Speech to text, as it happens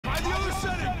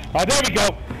Oh, there we go.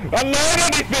 Unload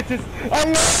on these bitches.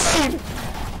 Unload.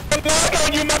 Unload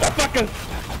on you motherfuckers.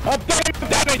 I'm throwing my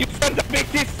gun on you sons of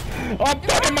bitches. I'm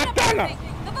throwing my gun on.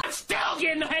 I'm still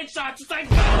getting headshots. It's like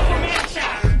boom,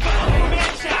 headshot, boom,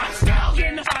 headshot. Still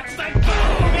getting headshots. It's like boom,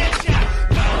 headshot,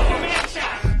 boom,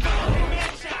 headshot, boom,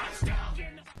 headshot. Still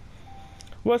getting.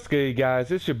 What's good, you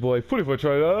guys? It's your boy 44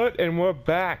 Troy, and we're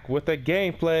back with a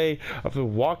gameplay of The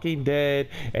Walking Dead: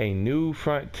 A New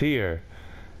Frontier.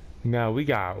 Now we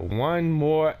got one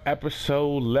more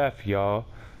episode left, y'all.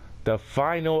 The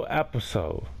final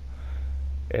episode.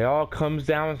 It all comes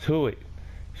down to it.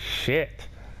 Shit.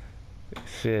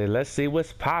 Let's see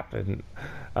what's popping.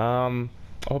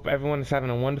 Hope everyone is having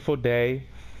a wonderful day.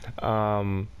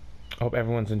 Hope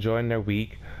everyone's enjoying their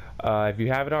week. If you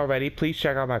haven't already, please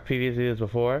check out my previous videos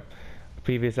before,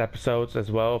 previous episodes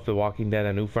as well of The Walking Dead: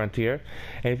 A New Frontier.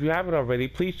 And if you haven't already,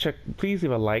 please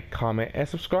leave a like, comment, and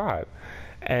subscribe.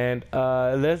 And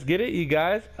let's get it, you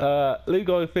guys. Let's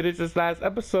go and finish this last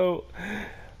episode.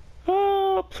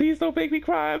 Oh, please don't make me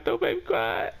cry. Don't make me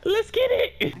cry. Let's get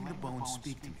it. The bones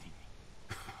speak to me.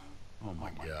 Oh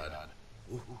my God.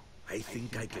 Ooh, I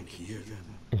think I can hear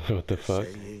them. What the fuck?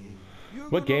 Saying,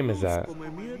 What game is that?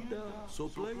 So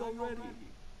play already.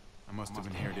 I must have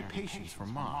inherited patience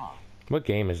from Mom. What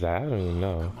game is that? I don't even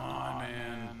know.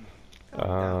 Come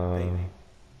on, man.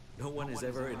 No one is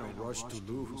ever in a rush to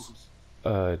lose.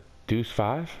 Deuce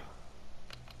 5?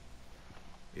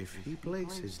 If he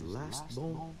plays his last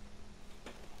bone,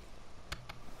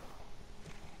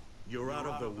 you're out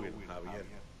of the win, Javier.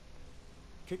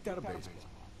 Kicked out of baseball.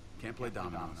 Can't play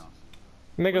dominoes.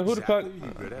 Nigga, who the fuck? Are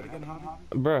you good at again, Javi?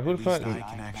 Bruh, who the fuck? I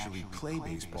can actually play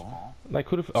baseball. Like,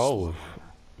 who the oh,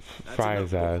 fry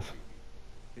his ass.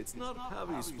 It's not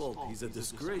Javi's fault. He's a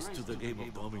disgrace to the game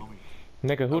of domino.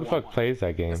 Nigga, who the fuck plays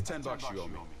that game? That's $10 you owe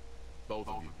me. Both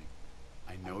of you.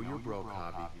 I know you're broke,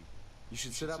 Javi. You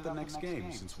should sit out the next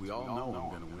game, since we all know I'm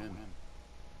gonna win.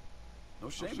 No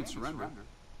shame in surrender.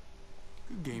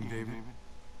 Good game, David.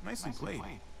 Nicely played.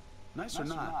 Nice or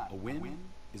not, a win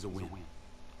is a win.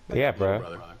 Yeah, bruh.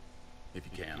 Brother, if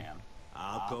you can.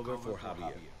 I'll cover for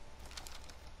Javier.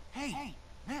 Hey,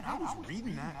 man, I was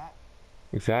reading that.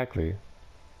 Exactly.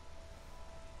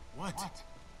 What?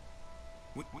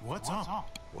 What's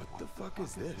up? What the fuck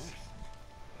is this?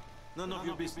 None of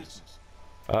your business.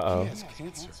 Uh-oh. He has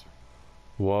cancer.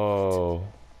 Whoa.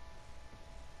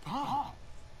 Bob,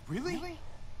 really?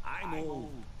 I'm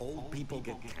old. Old people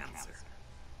get cancer.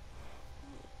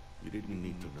 You didn't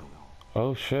need to know.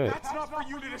 Oh, shit. That's not for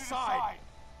you to decide.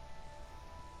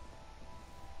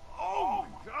 Oh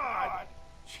my God!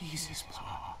 Jesus, Bob.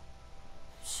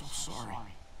 I'm so sorry.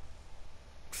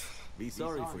 Be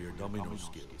sorry for your domino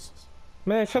skills.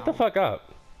 Man, shut the fuck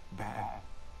up. Bad.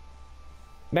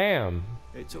 Damn.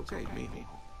 It's okay, mijo.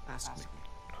 Ask me.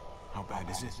 How bad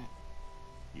is it?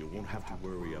 You won't have to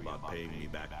worry about paying me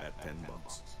back that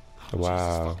 $10.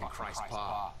 Wow. Christ,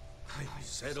 Bob.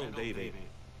 Settle, David.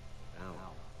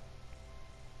 Now,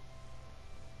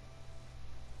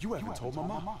 You haven't told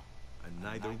Mama. and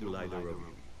neither will either of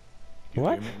you. You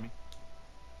What? hear me?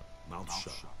 Mouth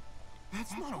shut.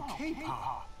 That's not okay,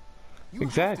 Bob. You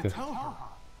Exactly. have to tell her.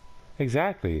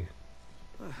 Exactly.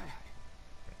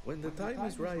 When the time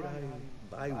is right,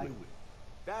 I will.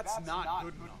 That's not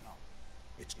good enough.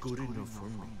 It's good enough for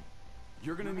me.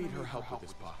 You're gonna need her help with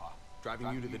this, Bob.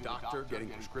 Driving you to the doctor, getting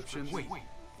prescriptions. Wait.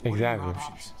 Exactly.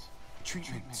 Options?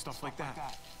 Treatment, stuff like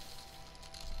that.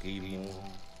 Chemo,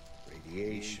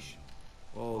 radiation,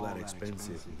 all that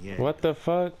expensive. Yeah. What the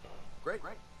fuck? Great.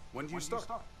 When do you start?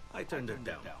 I turned it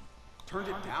down. Turned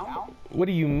it down? What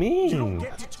do you You don't mean?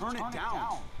 get to turn it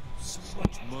down. So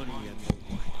much money and no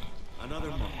wife. Another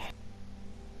month.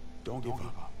 Don't give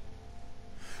up.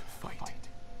 Fight.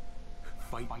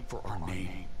 Fight for our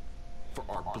name, for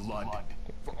our blood,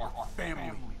 for our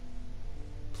family.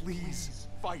 Please,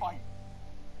 fight.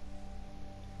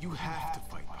 You have to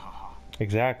fight, Papa.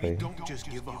 Exactly. Don't just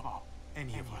give up,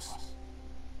 any of us.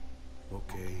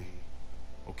 Okay.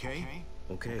 Okay?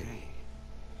 Okay.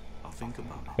 I'll think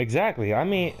about it. Exactly. I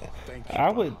mean,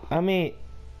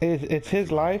 it's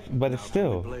his life, but it's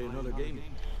still, Play another game.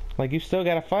 like, you still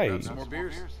gotta fight. Some more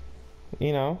beers?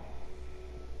 You know?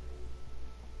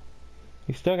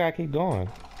 You still gotta keep going.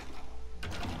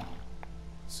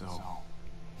 So,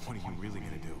 what are you really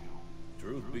gonna do?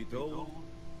 Truth be told,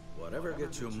 whatever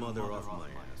gets your mother off my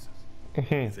ass.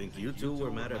 I think you two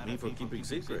were mad at me for keeping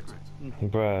secrets.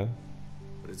 Bruh.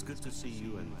 But it's good to see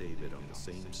you and David on the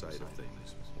same side of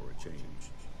things, for a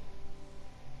change.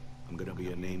 I'm gonna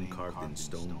be a name carved in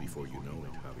stone before you know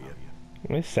it,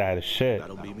 Javier. It's sad as shit.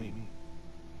 That'll be me.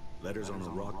 Letters on a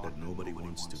rock that nobody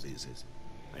wants to visit.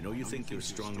 I know you think you're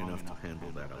strong enough to handle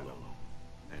that alone.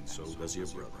 And so does your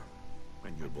brother.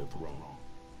 And you're both wrong.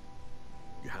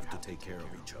 You have to take care of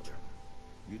each other.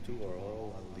 You two are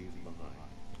all I'll leave behind.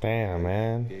 Damn,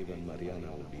 man. Gabe and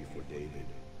Mariana will be for David.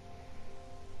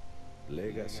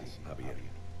 Legacy, Javier.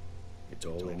 It's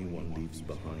all anyone leaves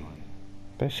behind.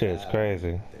 This shit is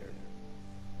crazy. Their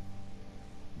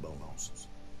bones.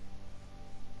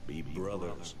 Be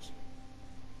brothers.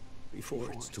 Before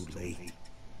it's too late.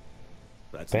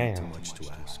 That's not too much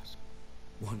to ask.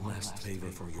 One last favor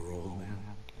for your old man.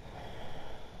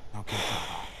 Okay,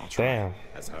 I'll try. Damn.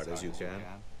 As hard as you can.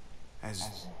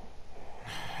 As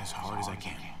hard as I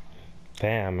can.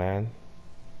 Damn, man.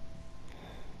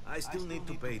 I still need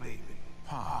to pay David.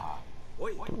 Pa.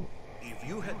 Wait, if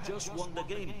you had just won the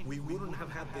game, we wouldn't have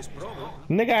had this problem.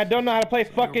 Nigga, I don't know how to play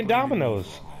fucking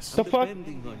dominoes. The fuck?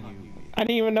 Depending on you, I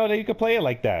didn't even know that you could play it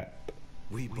like that.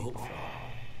 we both are.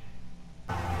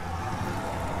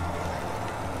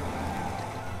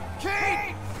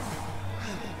 Kate!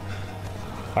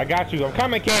 I got you. I'm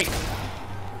coming, Kate.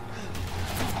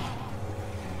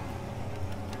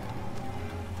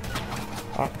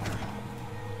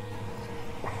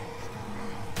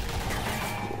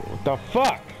 What the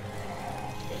fuck?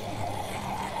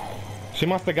 She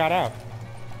must have got out.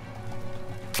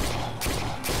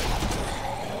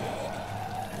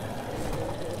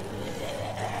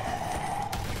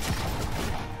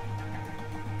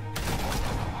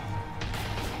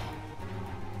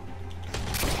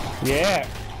 Yeah.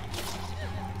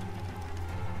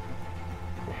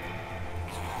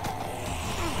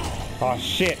 Oh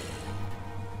shit.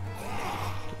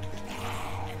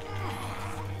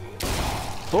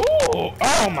 Ooh,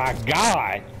 oh my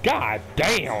god. God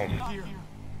damn.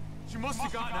 She must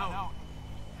have gotten out.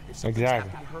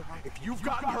 Exactly. If you've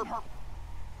gotten her,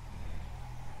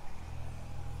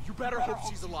 you better hope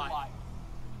she's alive.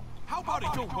 How about it?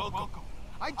 You're welcome.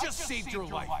 I just saved your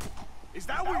life. Is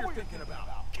that what you're thinking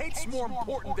about? Kate's more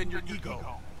important than your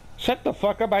ego. Shut the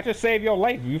fuck up. I just saved your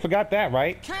life. You forgot that,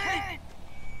 right? Kate!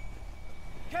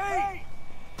 Kate!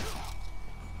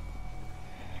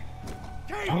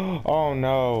 Kate! Oh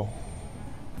no.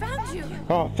 Found you!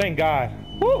 Oh, thank God.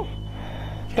 Woo.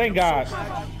 Thank God.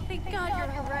 Thank God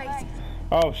you're alright.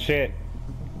 Oh shit.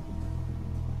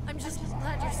 I'm just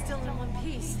glad you're still in one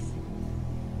piece.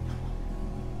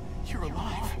 You're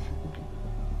alive.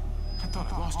 I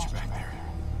thought I lost you back there.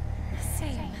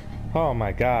 Same. Oh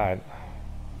my God.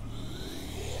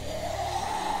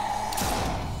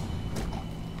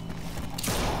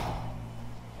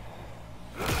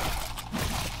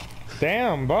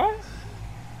 Damn, boy.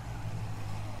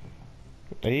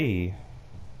 Hey.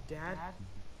 Dad?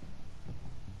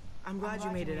 I'm glad you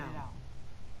made it out.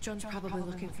 Joan's probably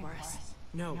looking for us.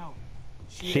 No.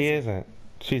 She isn't.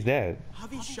 She's dead.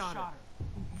 Javi shot her.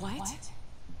 What?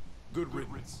 Good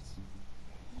riddance.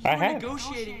 I You were had.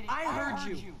 negotiating. I heard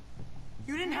you.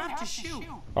 You didn't have to shoot.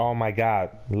 Oh my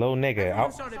God. Little nigga.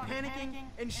 Everyone started panicking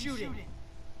and shooting.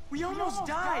 We almost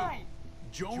died.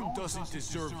 Joan doesn't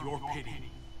deserve your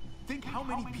pity. Think how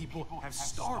many people have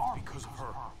starved because of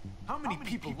her. How many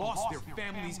people lost their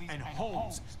families and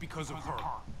homes because of her.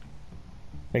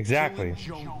 Exactly.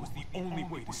 Killing Joan was the only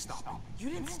way to stop it. You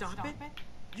didn't stop it.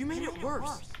 You made it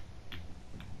worse.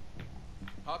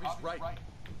 Javi's right.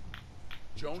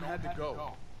 Joan had to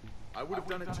go. I would have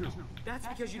done it too. That's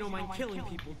because you don't mind killing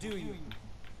people, do you?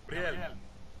 Brielle.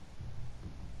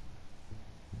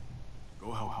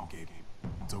 Go help him, Gabe.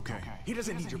 It's okay. He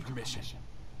doesn't need your permission.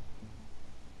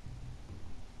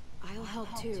 I'll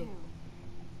help too.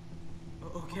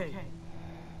 Okay.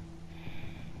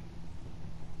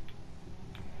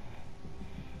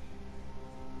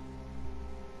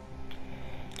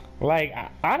 Like,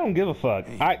 I don't give a fuck.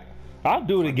 I'll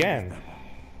do it again.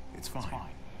 It's fine.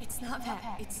 It's not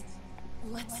that. It's...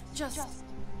 Let's just...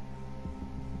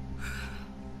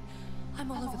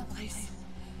 I'm all over the place.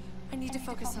 I need to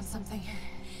focus on something.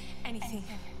 Anything.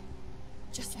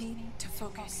 Just need to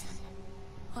focus.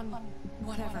 On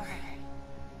whatever.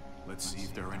 Let's see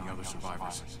if there are any other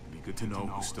survivors. It'd be good to know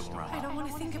who's still I around. don't want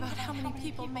to think about how many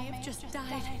people may have just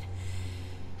died.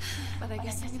 But I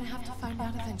guess I'm gonna have to find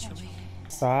out eventually.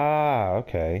 Ah,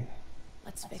 okay.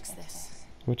 Let's fix this.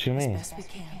 What you As mean? best we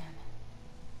can.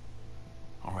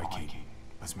 All right, Kate.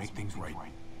 Let's make things right.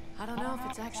 I don't know if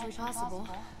it's actually possible,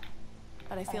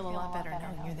 but I feel a lot better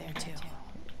knowing you're there too.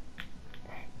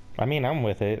 I mean, I'm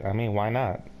with it. I mean, why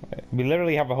not? We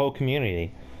literally have a whole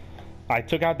community. I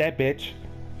took out that bitch.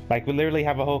 Like, we literally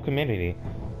have a whole community.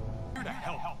 Here to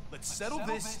help. Let's settle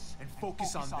this and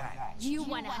focus on that. You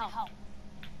want to help.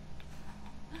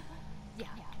 Yeah,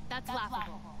 that's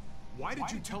laughable. Why did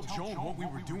you tell Joan what we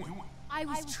were doing? I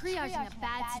was triaging a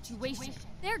bad situation.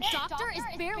 Their doctor is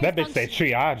barely That bitch say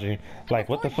functioning. triaging. Like,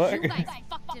 what the Before fuck? You guys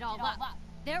fucked it all up.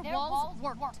 Their walls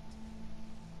worked.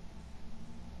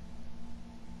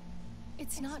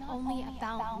 It's not only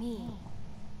about me.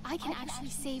 I can actually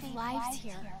save lives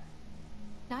here.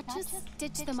 Not just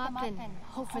stitch them up and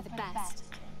hope for the best.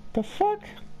 The fuck?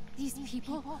 These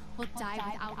people will die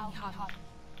without me, Javi.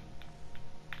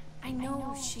 I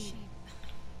know she,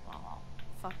 well,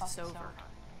 fucked us over.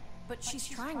 But she's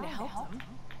trying to help them.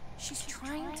 She's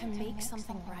trying to make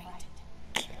something right.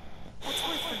 That's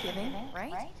worth forgiving,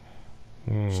 right?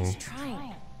 She's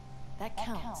trying. That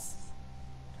counts.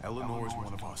 Eleanor is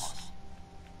one of us.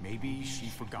 Maybe she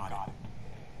forgot it,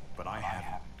 but I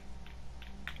haven't.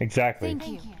 Exactly. Thank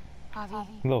you, Javi.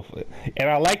 Little- And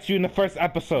I liked you in the first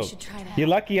episode. should try to You're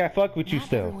help. lucky I fuck with you Not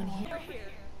still. everyone here.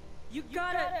 You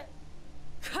gotta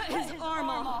cut his arm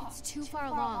off. It's too far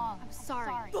along. I'm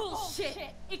sorry. Bullshit.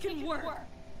 It can work.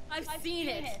 I've seen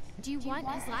it. Do you want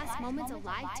his last moments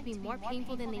alive to be more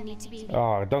painful than they need to be?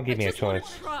 Oh, don't give me a I just wanna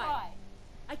choice. try.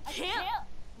 I can't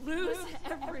lose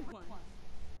everyone.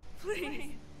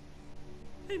 Please.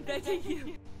 I'm begging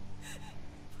you.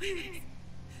 Please.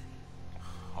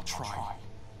 I'll try.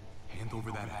 Hand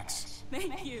over that axe.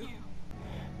 Thank you.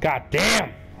 God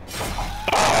damn!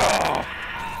 Oh!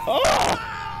 Oh!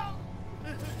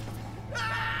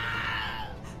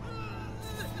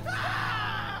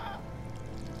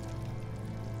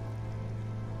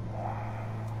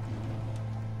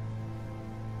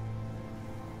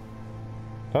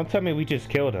 Don't tell me we just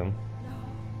killed him.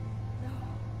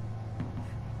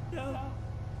 No.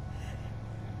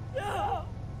 No.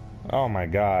 Oh my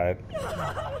god.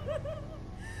 I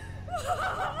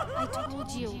told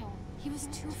you. He was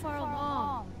too far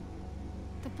along.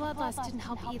 The blood loss didn't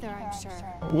help either, I'm sure.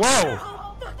 Whoa!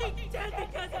 I'm fucking dead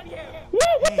because of you.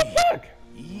 Whoa, what the fuck?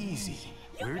 Easy.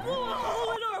 You Where? blew a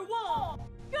hole in our wall.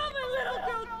 Got my little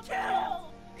girl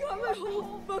killed. Got my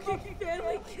whole fucking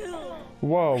family killed.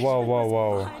 Whoa, whoa, whoa,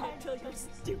 whoa. Fine until your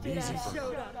stupid ass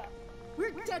showed up.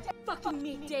 We're dead fucking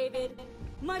meat, David.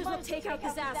 Might as well take out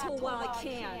this asshole while I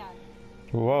can.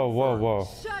 Whoa, whoa, whoa.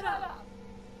 Shut up.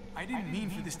 I didn't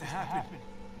mean for this to happen.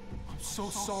 I'm so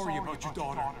sorry about your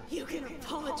daughter. You can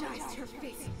apologize to her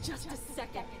face in just a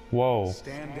second. Whoa.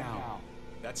 Stand down.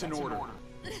 That's an order.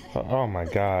 Oh my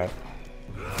god.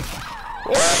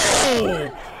 Oh!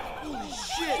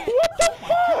 What the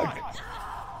fuck?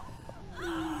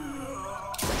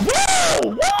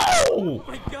 Whoa! Whoa! Oh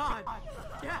my god!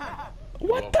 Dad!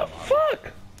 What the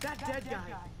fuck? That dead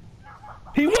guy!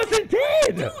 He wasn't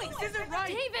dead! This isn't right!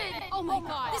 David! Oh my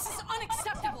god! This is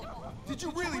unacceptable! Did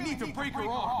you really need to break her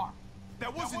arm?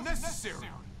 That wasn't necessary.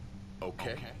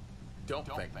 Okay. Don't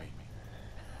thank me.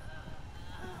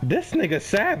 This nigga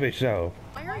savage though.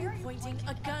 Why are you pointing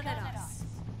a gun at us?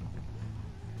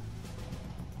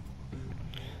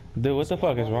 Dude, what the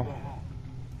fuck is wrong?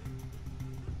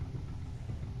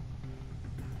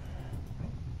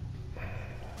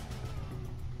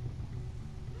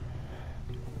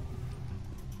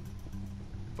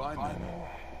 Fine then.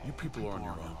 You people are on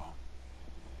your own.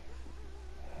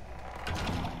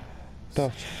 The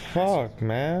fuck,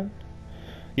 man?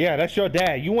 Yeah, that's your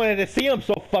dad. You wanted to see him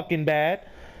so fucking bad.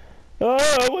 Oh,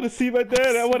 I want to see my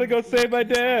dad. I want to go save my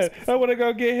dad. I want to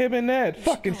go get him and that.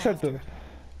 Fucking shut the...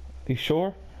 You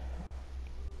sure?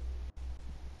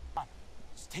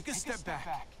 Just take a step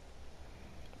back.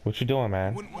 What you doing,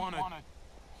 man? Wouldn't want to,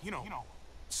 you know,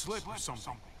 slip or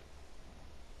something.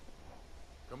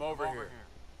 Come over here.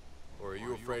 Or are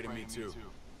you afraid of me too?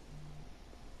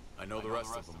 I know the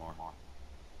rest of them are.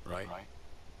 Right?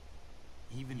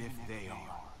 Even if they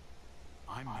are,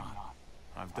 I'm not.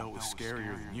 I've dealt with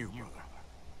scarier than you,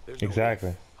 brother.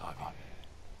 Exactly. Javi.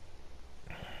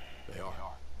 They are.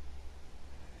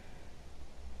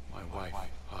 My wife,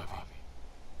 Javi.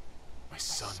 My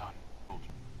son.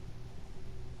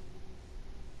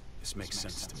 This makes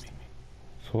sense to me.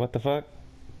 So what the fuck?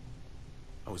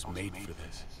 I was made for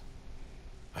this.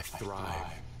 I thrive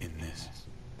in this.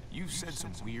 You've said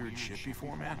some weird shit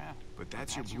before, man, but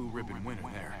that's your blue ribbon winner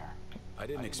there. I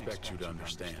didn't expect you to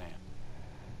understand.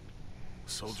 A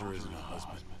soldier isn't a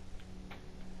husband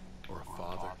or a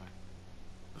father.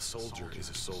 A soldier is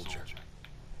a soldier.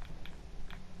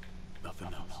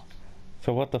 Nothing else.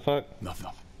 So what the fuck?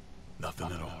 Nothing. Nothing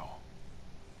at all.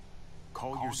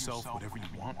 Call yourself whatever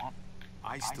you want.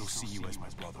 I still see you as my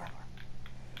brother.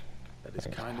 That is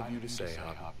kind of you to say,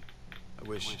 Javi. I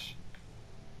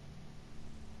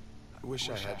wish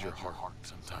I had your heart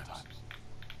sometimes.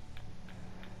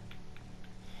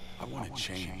 I want to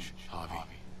change, Javi.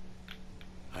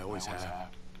 I always have.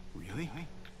 Really?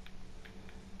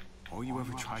 All you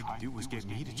ever tried to do was get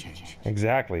me to change.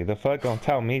 Exactly. The fuck gonna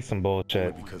tell me some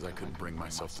bullshit. Only because I couldn't bring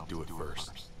myself to do it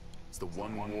first. It's the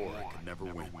one war I could never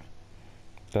win.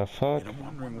 The fuck? And I'm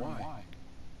wondering why.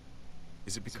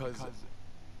 Is it because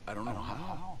I don't know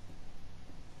how?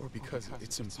 Or because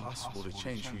it's impossible to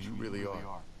change who you really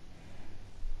are?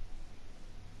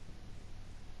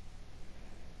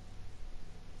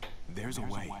 There's a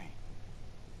way.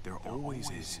 There always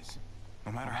is.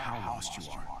 No matter how lost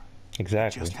you are.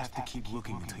 Exactly. You just have to keep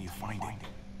looking until you find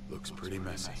it. Looks pretty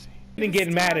messy. He shouldn't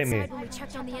get mad at me. When we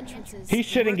checked on the entrances. He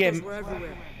shouldn't get. Muertos were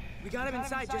everywhere. We got him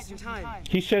inside just in time.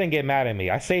 He shouldn't get mad at me.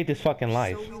 I saved his fucking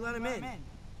life. So we let him in.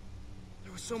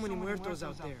 There were so many muertos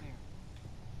out there.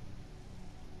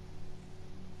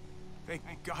 Thank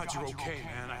God you're okay,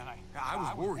 man. I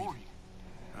was worried.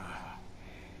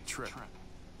 Trip.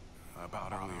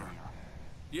 About earlier.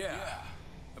 Yeah,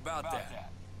 about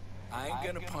that. I ain't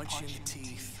gonna punch you in the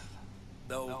teeth,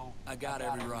 though I got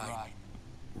every right.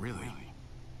 Really?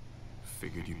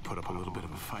 Figured you'd put up a little bit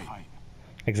of a fight.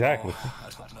 Exactly. Oh,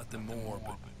 I'd hope nothing more,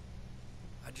 but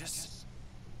I just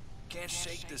can't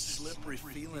shake this slippery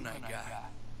feeling I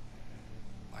got.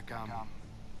 Like I'm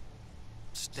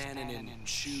standing in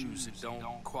shoes that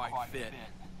don't quite fit.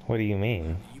 What do you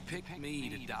mean? You picked me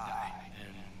to die,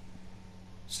 and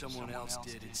someone else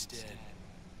did instead.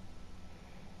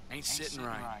 Ain't sitting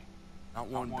right. Not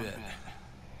one bit.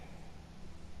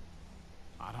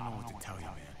 I don't know what to tell you,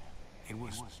 man. It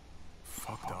was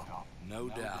fucked up. No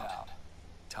doubt.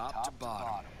 Top to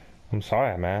bottom. I'm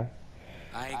sorry, man.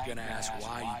 I ain't gonna ask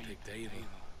why you picked Ava.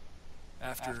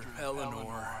 After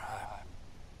Eleanor,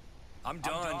 I'm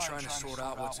done trying to sort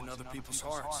out what's in other people's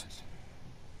hearts.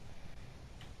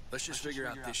 Let's just figure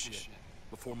out this shit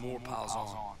before more piles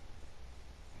on.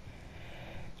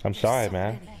 I'm sorry,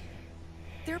 man.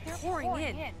 They're pouring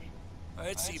in.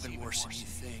 It's even worse than you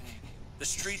think. The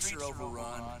streets are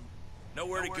overrun.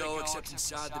 Nowhere to go except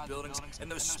inside the buildings, and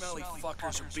those smelly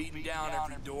fuckers are beating down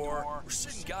every door. We're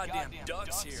sitting goddamn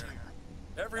ducks here.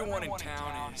 Everyone in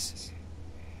town is.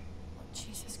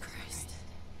 Jesus Christ.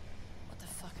 What the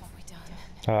fuck have we done?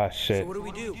 Ah, So shit. what do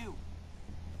we do?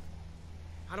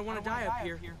 I don't want to die up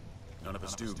here. None of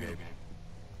us do, baby.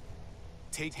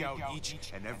 Take out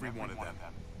each and every one of them.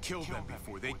 Kill them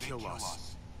before they kill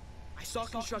us. I saw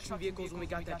construction vehicles when we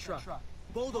got that truck.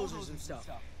 Bulldozers and stuff.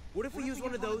 What if we use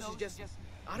one of those to just,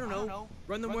 I don't know,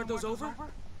 run the muertos over?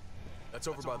 That's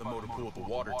over by the motor pool at the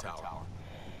water tower.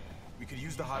 We could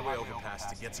use the highway overpass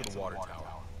to get to the water tower.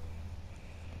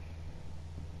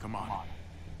 Come on.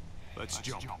 Let's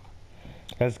jump.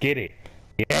 Let's get it.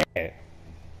 Yeah.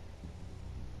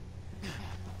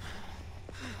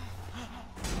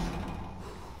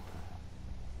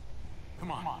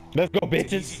 Come on. Let's go,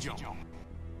 It's an easy bitches. jump.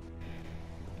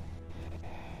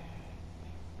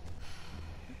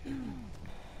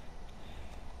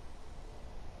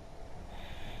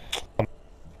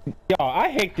 Yo, I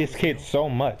hate this kid so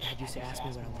much. Dad used to ask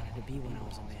me what I wanted to be when I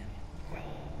was a man.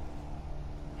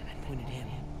 And I pointed him.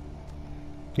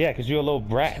 Yeah, because you're a little I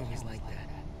brat. always liked that.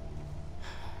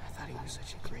 I thought he was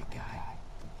such a great guy.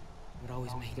 It would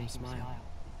always make him smile.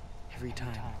 Every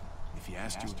time. If he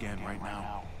asked you again right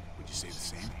now, would you say the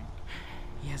same?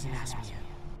 He hasn't asked me yet.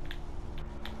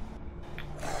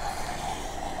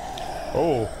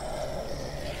 Oh.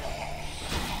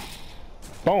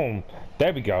 Boom.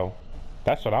 There we go.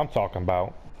 That's what I'm talking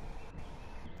about.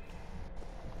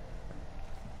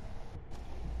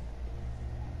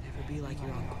 Never be like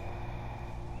your uncle.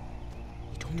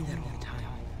 He told me that all the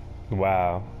time.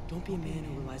 Wow. Don't be a man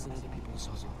who relies on other people to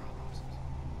solve your problems.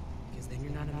 Because then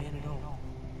you're not a man at all.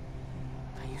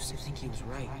 I used to think he was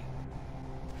right.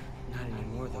 Not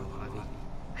anymore though, Javi.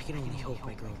 I can only hope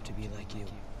I grow up to be like you.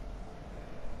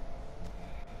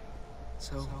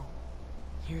 So,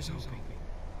 here's hoping.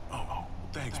 Oh,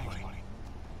 thanks, buddy.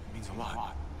 It means a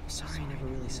lot. I'm sorry I never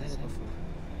really said it before.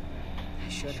 I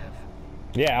should have.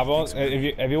 Yeah,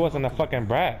 if you wasn't a fucking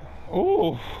brat.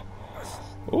 Ooh.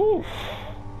 Ooh.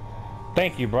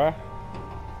 Thank you, bruh.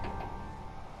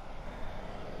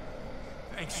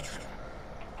 Thanks, Trip.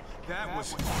 That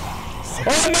was...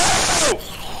 Oh no!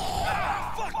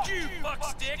 Fuck you,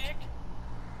 fuckstick!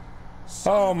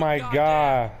 Oh my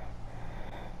god.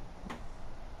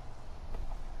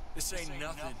 This ain't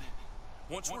nothing.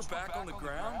 Once we're back on the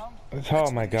ground,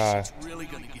 Oh my god. it's really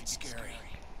gonna get scary.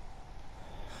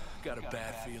 Got a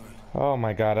bad feeling. Oh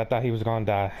my god, I thought he was gonna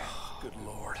die. Good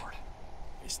lord.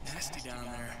 It's nasty down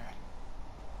there.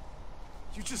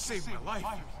 You just saved my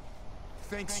life.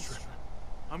 Thanks, Trip.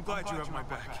 I'm glad you have my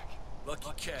back.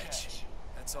 Lucky catch.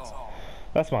 That's all.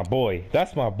 That's my boy.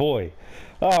 That's my boy.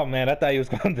 Oh man, I thought he was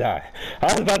gonna die. I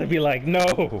was about to be like,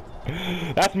 no.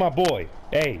 That's my boy.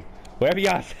 Hey, whatever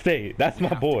y'all say, that's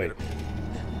my boy.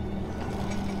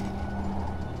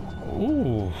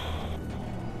 Ooh.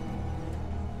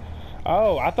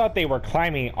 Oh, I thought they were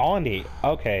climbing on it.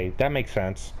 Okay, that makes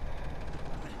sense.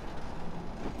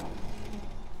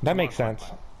 That makes sense.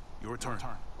 Your turn.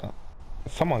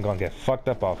 Someone gonna get fucked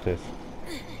up off this.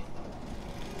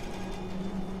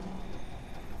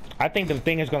 I think the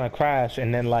thing is gonna crash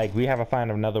and then like we have to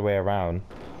find another way around.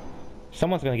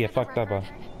 Someone's gonna get fucked up.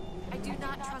 I do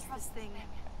not trust this thing.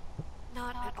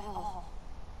 Not at all.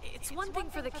 It's one thing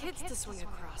for the kids to swing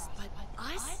across, but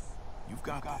us? You've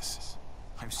got this.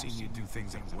 I've seen you do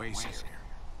things that are way scarier.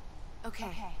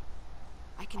 Okay.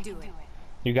 I can do it.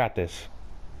 You got this.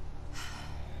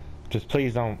 Just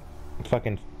please don't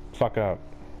fucking fuck up.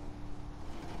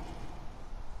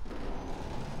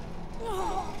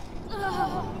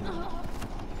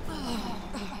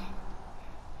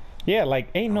 Yeah, like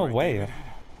ain't no way. David,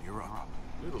 you're up.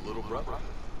 You're the little brother.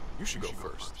 You should go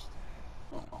first.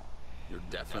 Oh, you're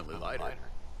definitely lighter.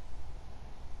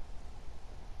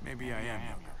 Maybe I am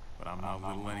younger, but I'm not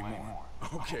little anymore.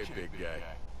 Okay, big guy.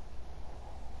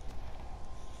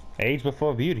 Age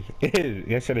before beauty.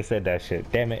 I should have said that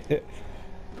shit. Damn it.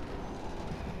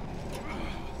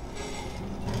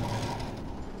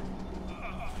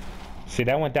 See,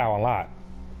 that went down a lot.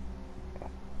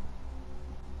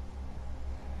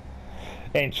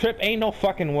 And Trip ain't no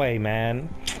fucking way,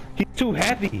 man. He's too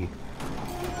heavy.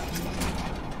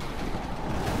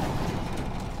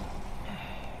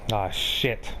 Ah,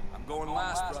 shit. I'm going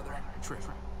last, brother. Trip,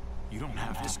 you don't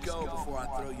have to. Just go before I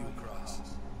throw you across.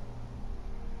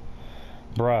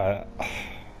 Bruh.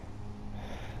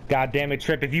 God damn it,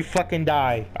 Trip. If you fucking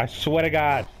die, I swear to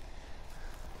God.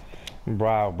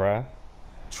 Bruh.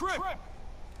 Trip!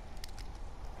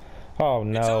 Oh,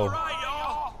 no. It's all right,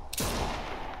 y'all.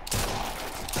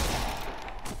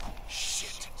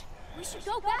 Shit. We should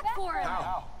go back for him.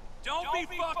 Don't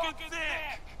be fucking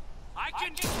thick. I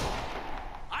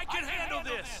can handle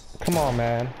this. Come on,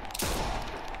 man.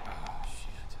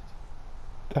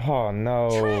 Oh,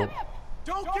 no.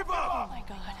 Don't give up! Oh my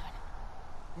god.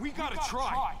 We gotta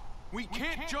try. We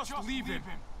can't just leave him.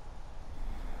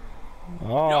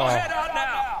 Y'all Oh, head out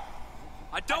now.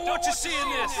 I don't want you seeing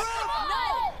this.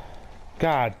 No!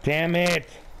 God damn it.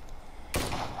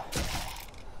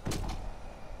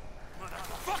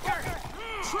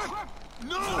 Trip!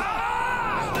 No!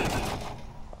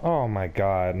 Oh my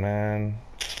God, man.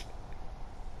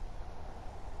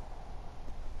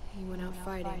 He went out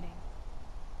fighting.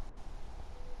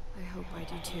 I hope I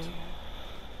do too.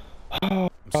 I'm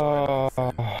sorry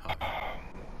about your friend.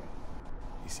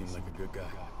 He seemed like a good guy.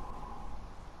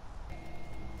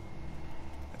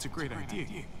 That's a great idea,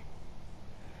 Gabe.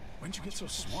 When'd you get so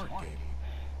smart, Gabe?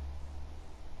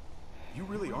 You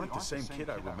really aren't the same kid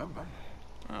I remember.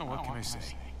 Oh, what can I say?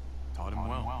 Taught him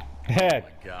well. Head.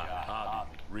 God,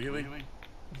 Hobby. Really?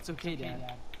 It's okay,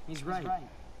 Dad. He's right.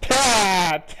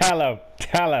 Tell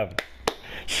him.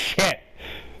 Shit.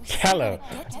 Tell him.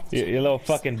 You little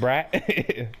fucking brat.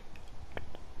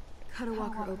 Cut a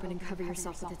walker open and cover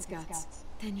yourself with its guts.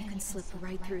 Then you can slip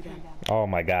right through them. Oh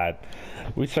my God.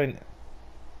 We train.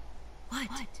 What?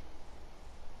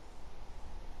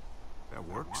 That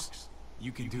works.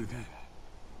 You can do that.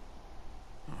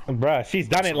 Bruh, she's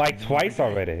done it like twice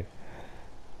already.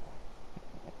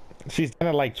 She's done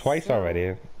it like twice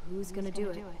already. Who's gonna do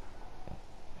it?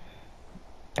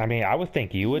 I mean, I would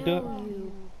think you would do it.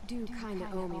 You do kinda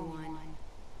owe me one.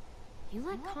 You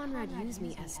let Conrad use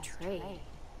me as trade.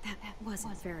 That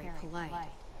wasn't very polite.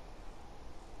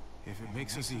 If it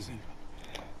makes us even.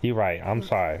 You're right. I'm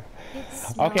sorry. It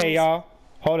Okay, smells- y'all.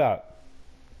 Hold up.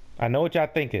 I know what y'all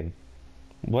thinking.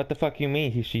 What the fuck you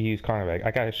mean he should use Conrad?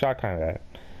 I got a shot Conrad.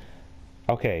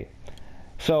 Okay.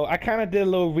 So I kind of did a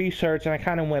little research and I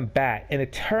kind of went back, and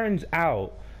it turns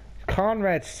out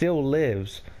Conrad still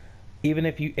lives, even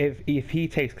if he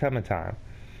takes Clementine.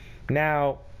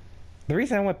 Now, the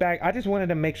reason I went back, I just wanted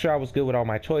to make sure I was good with all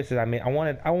my choices. I mean, I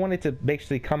wanted to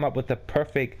basically come up with the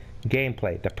perfect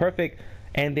gameplay, the perfect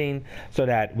ending, so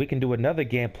that we can do another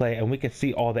gameplay and we can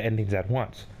see all the endings at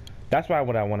once. That's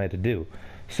what I wanted to do.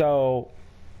 So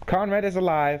Conrad is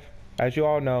alive, as you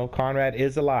all know. Conrad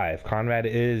is alive.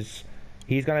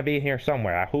 He's gonna be here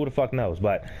somewhere. Who the fuck knows?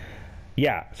 But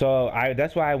yeah, so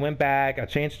that's why I went back. I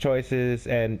changed choices,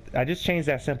 and I just changed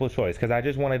that simple choice because I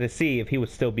just wanted to see if he would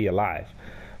still be alive.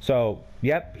 So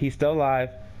yep, he's still alive,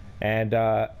 and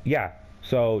yeah.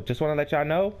 So just want to let y'all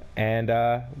know, and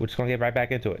we're just gonna get right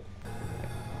back into it.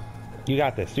 You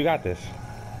got this. You got this.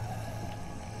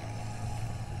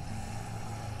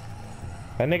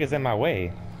 That nigga's in my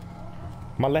way.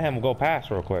 I'm gonna let him go past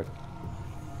real quick.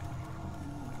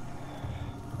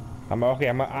 Okay.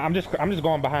 I'm just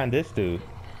going behind this dude.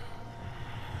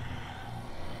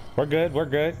 We're good. We're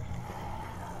good.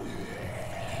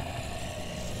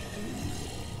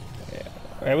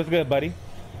 It was good, buddy.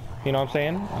 You know what I'm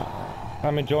saying?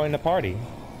 I'm enjoying the party.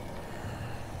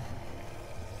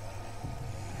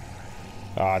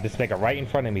 This nigga right in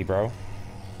front of me, bro.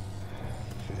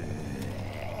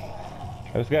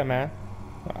 It was good, man.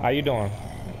 How you doing?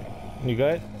 You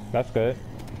good? That's good.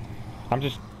 I'm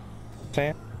just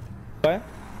saying. What?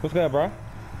 What's good, bro?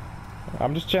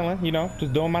 I'm just chilling, you know,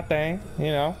 just doing my thing,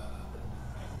 you know.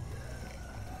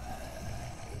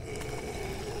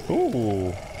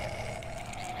 Ooh.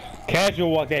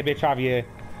 Casual walk that bitch, Javier.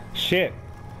 Shit.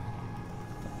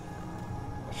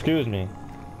 Excuse me.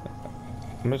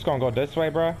 I'm just gonna go this way,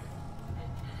 bro.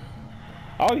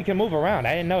 Oh, you can move around.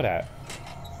 I didn't know that.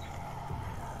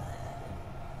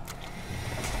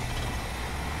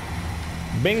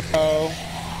 Bingo.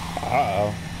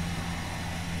 Uh-oh.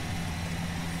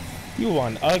 You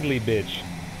one ugly bitch.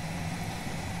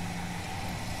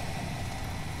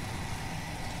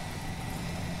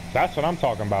 That's what I'm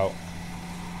talking about.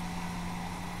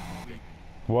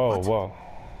 Whoa, whoa.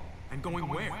 And going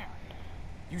where?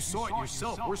 You saw it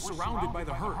yourself. We're surrounded by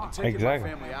the herd. I'm taking Exactly.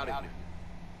 my family out of here.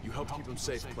 You helped keep them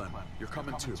safe, Clem. You're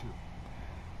coming too.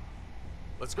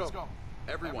 Let's go.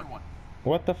 Everyone.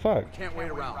 What the fuck? Can't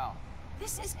wait around.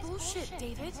 This is bullshit,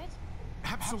 David.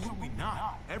 Absolutely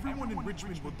not. Everyone in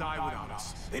Richmond will die without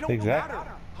us. They don't Exactly.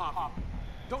 matter, Javi.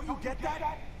 Don't you get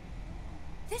that?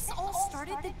 This all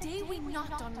started the day we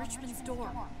knocked on Richmond's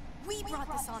door. We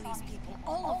brought this on these people,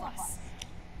 all of us.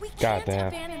 We can't Goddamn.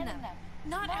 abandon them.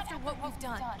 Not after what we've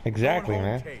done. Exactly, Going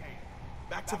home, man. Kate.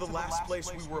 Back to the last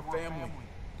place we were a family.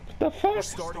 What the We're fuck?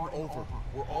 starting over.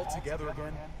 We're all together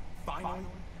again. Finally.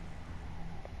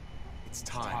 It's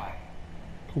time.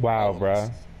 Wow,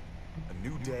 bruh. A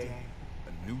new day,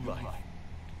 a new life.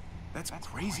 That's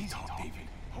crazy talk, David.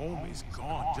 Home is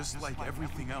gone, just like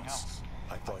everything else.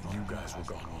 I thought you guys were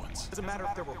gone once. Doesn't matter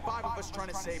if there were 5 of us trying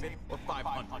to save it or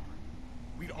 500.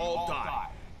 We'd all die.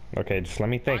 Okay, just let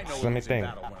me think. I know Just let me who's in think.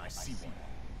 battle when I see one.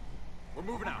 We're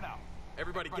moving out.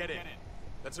 Everybody get in.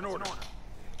 That's an order.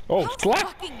 Oh, How slap!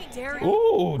 fucking dare you? Ooh,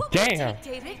 What will it damn. take,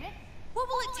 David? What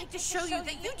will it take to show you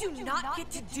that you do not get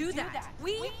to do that?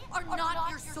 We are not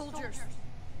your soldiers.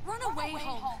 Run away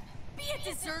home. Be a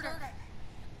deserter.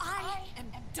 I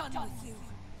am done with you.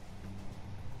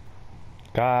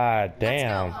 God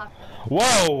damn. Let's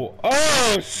Whoa!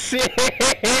 Oh shit!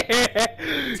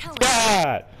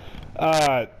 God!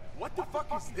 What the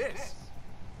fuck is this?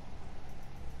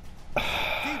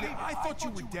 David, I thought you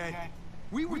were dead.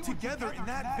 We were together in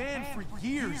that van for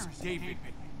years, David.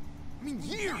 I mean,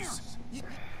 years!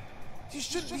 You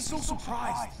shouldn't be so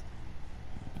surprised.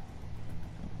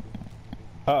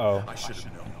 Uh-oh. I should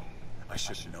have known. I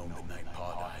should have known the night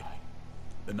Pa died.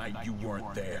 The night you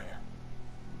weren't there.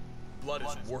 Blood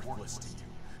is worthless to you.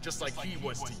 Just like he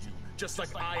was to you. Just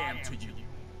like I am to you.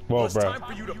 Whoa, Well, it's bro. time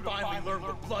for you to finally learn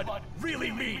what blood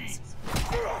really means.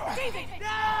 David!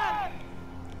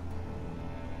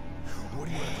 What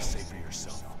do you have to say for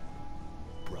yourself,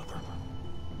 brother?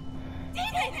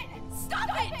 David! Stop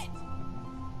it!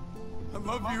 I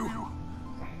love you.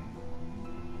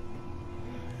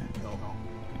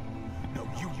 No,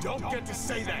 you don't get to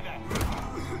say that.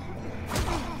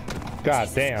 God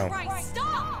damn. Christ,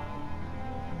 stop!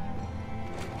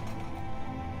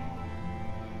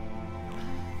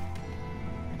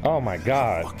 Oh my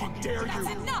God. Fucking dare you. That's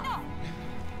enough!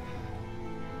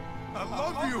 I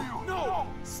love you. No!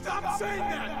 Stop saying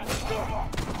that!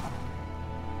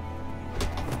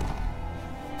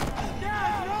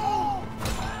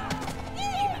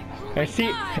 And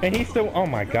she, and he's still. Oh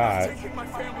my God. Taking my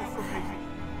family from me.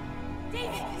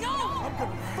 David, no! I'm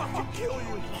gonna fucking kill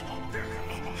you.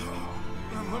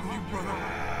 I love you, brother.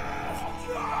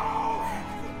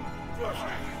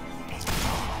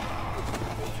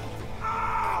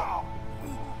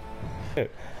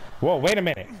 Whoa, wait a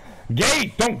minute.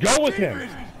 Gabe, don't go with him.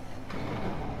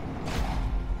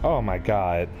 Oh my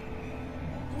God.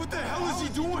 What the hell is he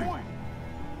doing?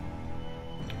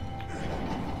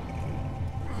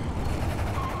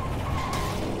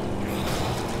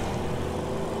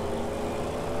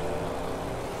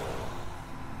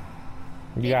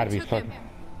 You gotta be Took fucking. him.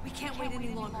 We can't wait any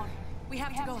longer. We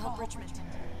have to go help Richmond.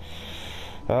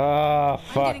 Ah, I'm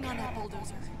fuck. getting on that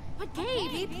bulldozer. But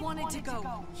Gabe, Gabe wanted to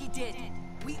go. He did.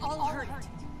 We all heard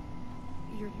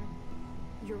it.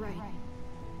 you're right.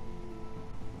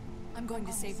 I'm going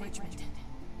to save Richmond.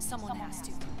 Someone has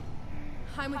to.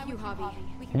 I'm with you, Javi.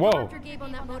 We can Whoa. go after Gabe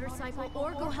on that motorcycle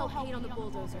or go help Kate on the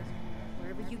bulldozer.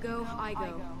 Wherever you go, I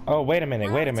go. Oh, wait a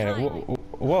minute. Wait a minute.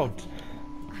 Whoa.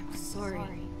 I'm sorry.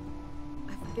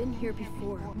 I've been here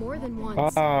before, more than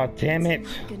once. Oh, damn it.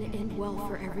 It's not gonna end well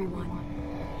for everyone.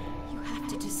 You have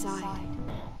to decide.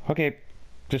 Okay,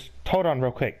 just hold on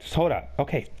real quick. Just hold up.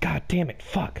 Okay, god damn it,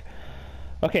 fuck.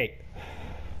 Okay,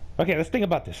 let's think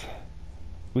about this.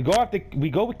 We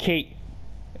go with Kate,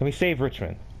 and we save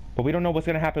Richmond, but we don't know what's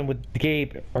gonna happen with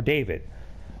Gabe or David.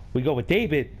 We go with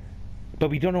David, but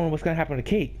we don't know what's gonna happen to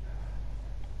Kate.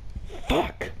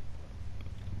 Fuck.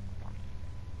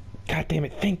 God damn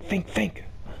it, think.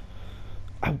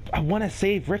 I want to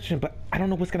save Richmond, but I don't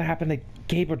know what's gonna happen to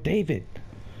Gabe or David.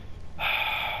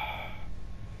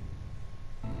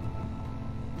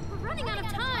 We're running out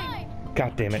of time.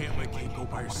 God damn it. Can't let Kate go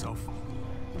by herself.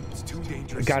 It's too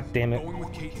dangerous. God damn it. Going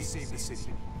with Kate to save the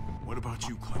city. What about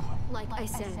you, Clem? Like I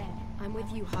said, I'm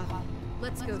with you, Javi.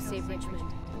 Let's go save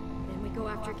Richmond. Then we go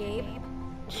after Gabe. Then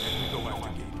we go after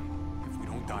Gabe. If we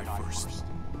don't die first.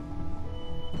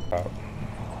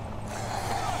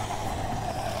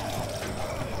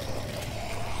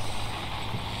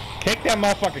 Kick that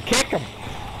motherfucker. Kick him.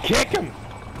 Kick him.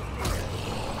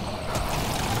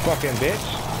 Fucking bitch.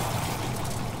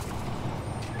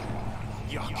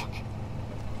 Yuck.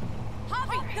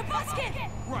 Javi, the basket!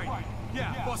 Right.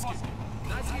 Yeah, busket.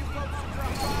 Nice of you folks to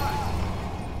drop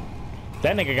by.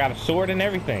 That nigga got a sword and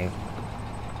everything.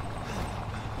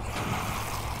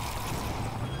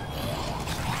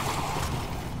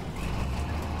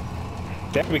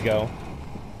 There we go.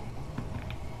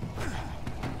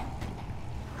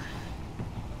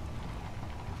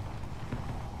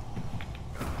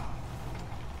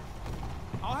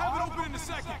 I'll have it open in a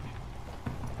second.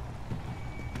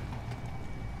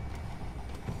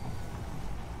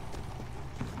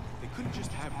 They couldn't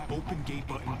just have open gate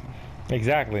button.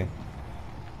 Exactly.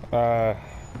 Does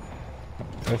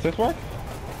this work?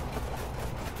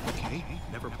 Okay,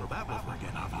 never pull that lever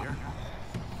again, Javier.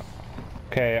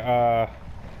 Okay,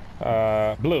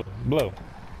 blue.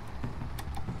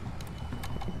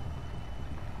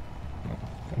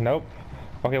 Nope.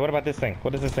 Okay, what about this thing?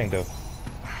 What does this thing do?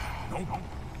 Nope.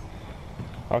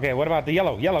 Okay, what about the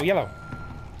yellow?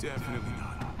 Definitely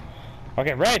not.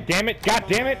 Okay, red, damn it, god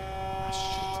damn it!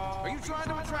 Are you trying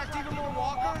to attract even more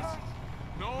walkers?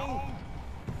 No.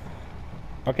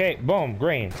 Okay, boom,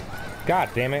 green. God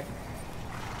damn it.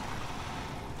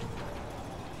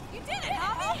 You did it,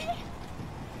 Javi!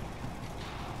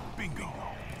 Bingo.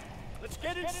 Let's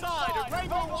get inside and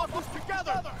Rainbow walk us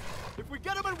together. If we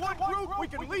get them in one group, we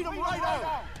can lead them right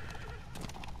out.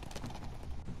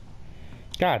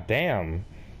 God damn.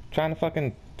 Trying to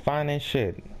fucking find this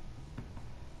shit.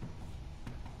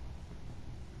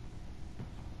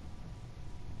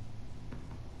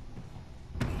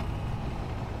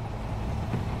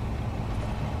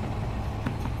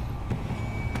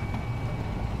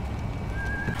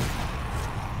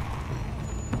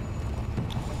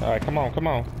 Alright, come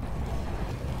on.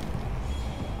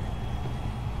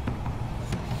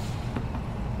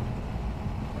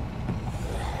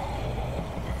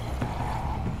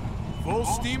 Full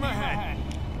steam ahead.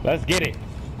 Let's get it.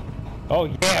 Oh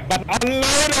yeah, but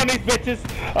unload on these bitches.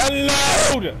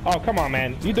 Unload! Oh, come on,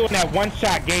 man. You doing that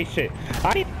one-shot gay shit.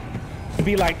 I need to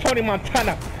be like Tony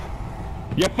Montana.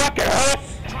 You fucking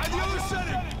horse. Try the other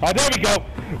setting. Oh, there we go.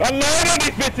 Unload on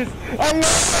these bitches.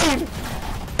 Unload!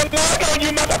 Unload on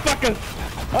you motherfuckers.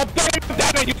 I'm Tony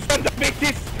Montana, you sons of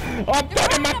bitches. I'm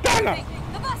Tony Montana.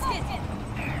 The basket!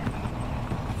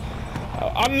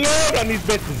 Unload on these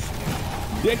bitches.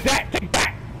 Take that.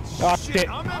 Oh, shit.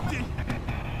 I'm empty.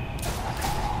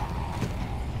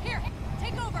 Here,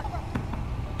 take over.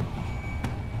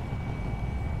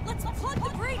 Let's plug the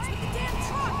brakes with the damn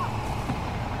truck.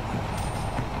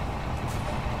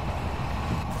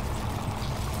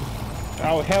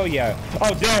 Oh, hell yeah.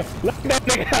 Oh, damn. Look at that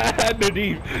nigga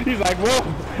underneath. He's like, whoa.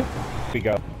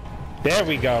 There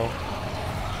we go.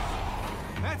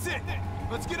 That's it.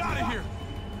 Let's get out of here.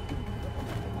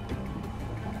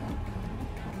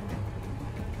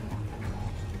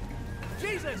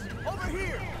 Jesus, over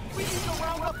here. We need to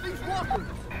round up these walkers.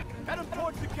 Head them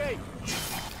towards the gate.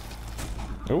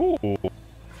 Ooh.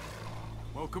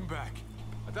 Welcome back.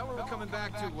 I thought we were coming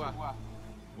back to, well,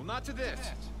 not to this.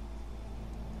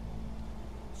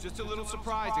 It's just a little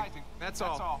surprising, that's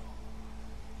all.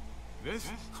 This?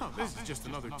 Huh, this is just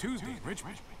another Tuesday in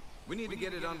Richmond. We need to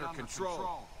get it under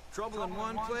control. Trouble in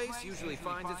one place usually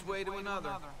finds its way to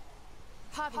another.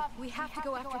 Javi, we have to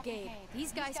go after Gabe.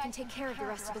 These guys can take care of the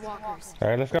rest of the walkers.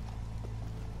 Alright, let's go.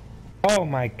 Oh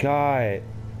my god.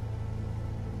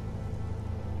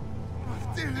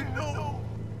 Didn't know.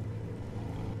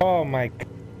 Oh my god.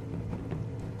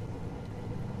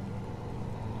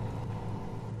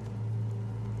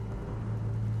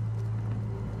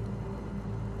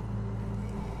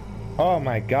 Oh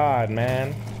my god,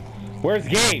 man. Where's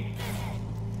Gabe?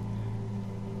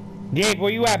 Gabe,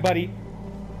 where you at, buddy?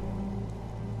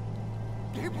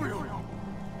 Gabriel!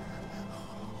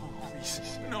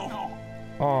 Please, no.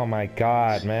 Oh my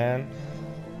god, man.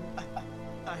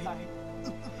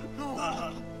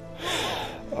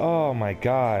 Oh my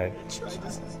god. Tried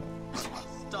to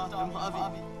stop him,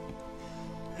 Javi.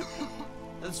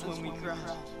 That's when we crashed.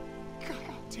 God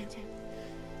damn it.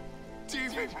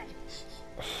 David!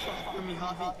 For me,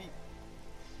 Javi.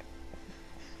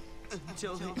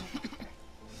 Until they...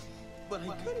 But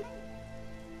I couldn't.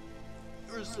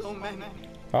 There were so many.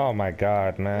 Oh my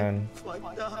god, man.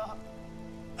 Fucked up.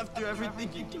 After everything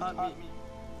you got me.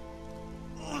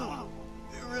 Oh,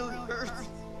 it really hurts.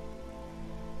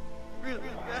 Really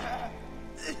bad.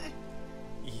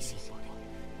 Easy, buddy.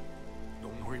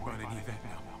 Don't worry about any of that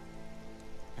now.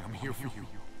 I'm here for you.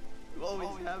 You always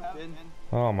have been.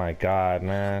 Oh my god,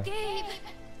 man. Gabe!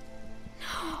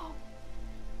 No.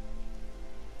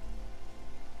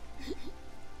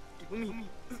 Do me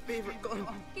a favor, go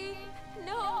on. Gabe,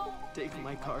 no. Take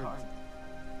my cards.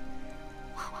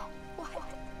 What?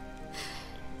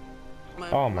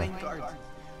 Oh my. Playing cards.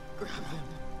 Grab them.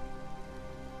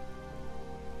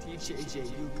 TJJ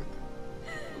Euchre.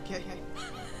 Okay?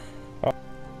 Oh.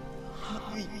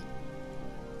 Javi,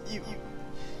 you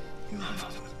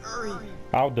have to hurry.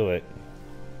 I'll do it.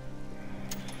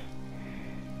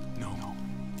 No.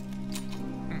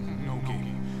 No,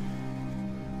 Gabe.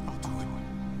 I'll do it.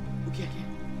 Okay.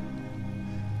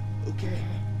 Okay.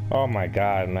 Oh my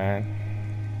god, man.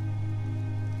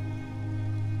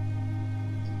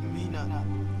 You may not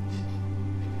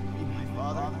be my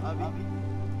father, Javi,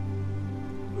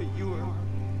 but you were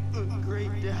a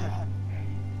great dad.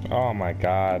 Oh my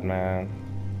god, man.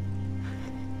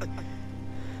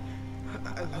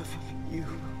 I love you.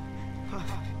 I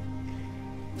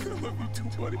love you too,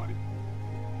 buddy.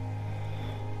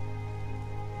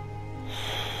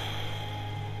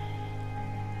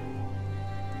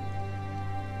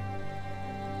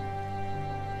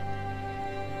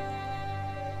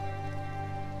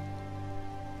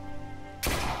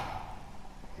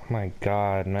 My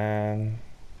god, man.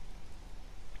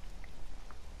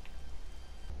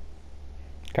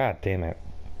 God damn it.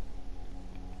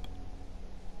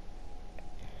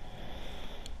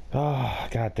 Oh,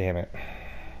 god damn it.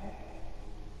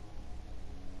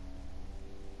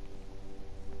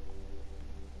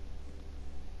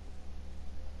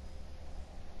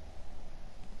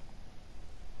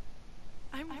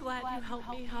 I'm glad you helped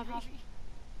me, Javi.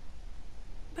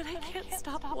 But I can't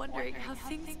stop wondering how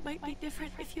things might be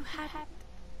different if you hadn't.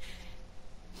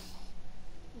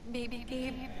 Maybe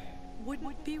Gabe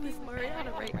wouldn't be with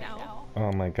Mariana right now.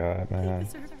 Oh my god, They man.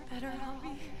 deserve better,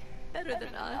 Javi. Better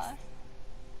than us.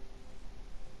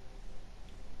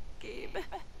 Gabe,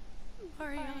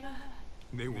 Mariana.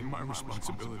 They were my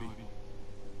responsibility.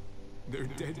 They're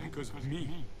dead because of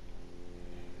me.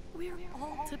 We're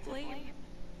all to blame.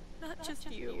 Not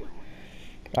just you.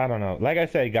 I don't know. Like I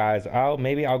said, guys,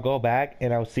 maybe I'll go back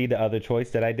and I'll see the other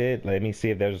choice that I did. Let me see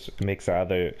if there's makes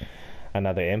another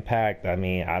impact. I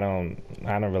mean, I don't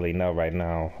really know right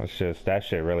now. It's just that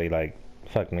shit really like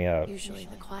fucked me up. Usually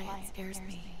the quiet scares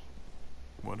me.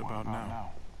 What about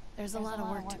now? There's a lot of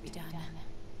work to be done.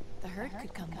 The herd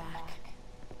could come back.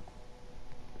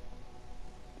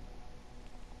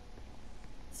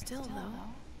 Still, though,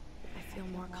 I feel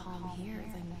more calm here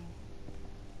than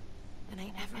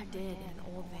I ever did in an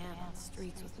old van on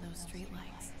streets with no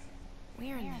streetlights.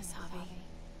 We earned this, Javi.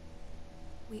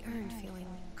 We earned feeling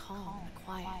calm and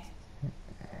quiet.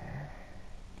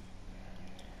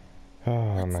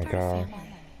 Oh Let's my start a god.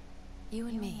 family. You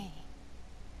and me.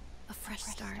 A fresh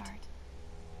start.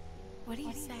 What do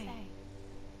you say?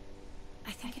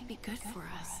 I think it'd be good for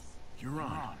us. You're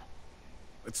on.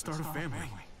 Let's start a family.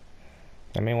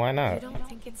 I mean, why You not? don't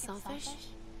think it's selfish?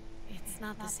 It's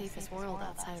not the safest world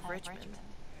outside of Richmond.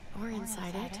 Or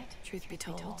inside it, truth be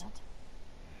told.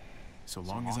 So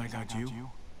long as I got you,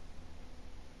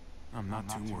 I'm not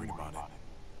too worried about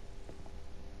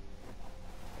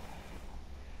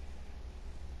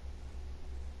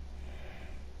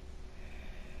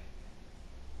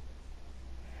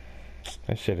it.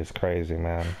 That shit is crazy,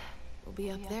 man. We'll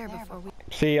be up there before we...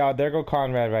 See, y'all, there go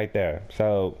Conrad right there.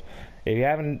 So, if you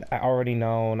haven't already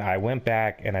known, I went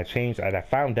back and I changed, and I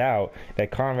found out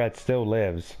that Conrad still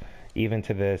lives, even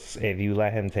to this, if you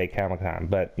let him take camel time.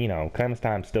 But, you know, Clem's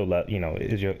time still,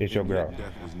 is your girl.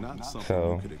 Death was not something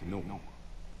So, you could ignore.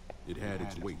 It had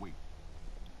its weight.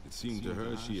 It seemed to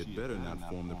her she had better not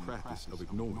form the practice of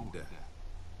ignoring death.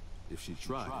 If she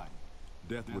tried,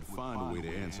 death would find a way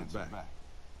to answer back.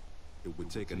 It would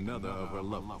take another of her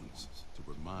loved ones to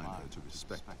remind her to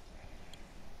respect it.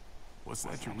 What's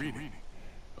that you're reading?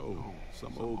 Oh,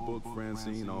 some old book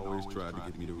Francine always tried to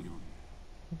get me to read.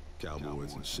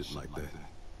 Cowboys and shit like that.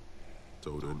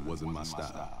 Told her it wasn't my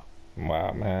style.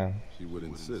 Wow, man. She would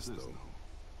insist, though.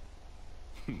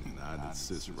 And I'd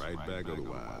insist right back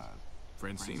otherwise.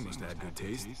 Francine must have had good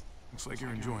taste. Looks like you're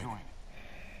enjoying it.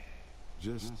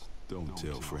 Just don't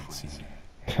tell Francine.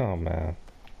 Oh, man.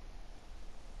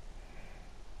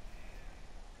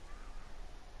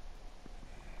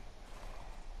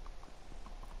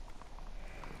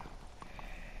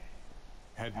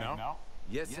 Head now?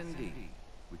 Yes, indeed.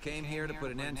 We came here to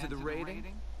put an end to the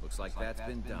raiding. Looks like that's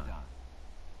been done.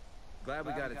 Glad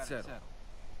we got it settled.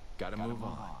 Gotta move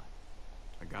on.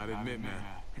 I gotta admit, man,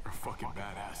 you're a fucking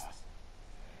badass.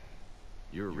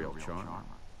 You're a real charmer.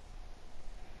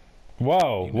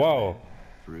 Whoa, whoa.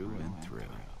 Through and through.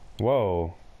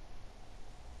 Whoa.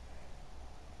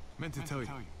 Meant to tell you,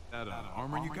 that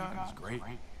armor you got is great.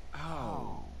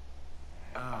 Oh.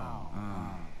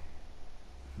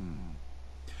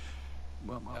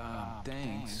 Well,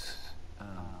 thanks.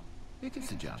 It gets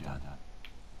the job done.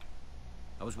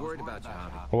 I was worried about you,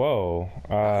 Javi. Whoa.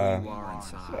 You are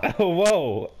inside.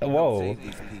 Whoa. Whoa. Save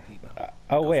these people.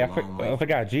 Oh, wait. I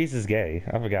forgot. Jesus gay.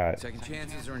 I forgot. Second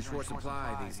chances are in short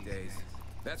supply these days.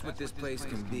 That's what this place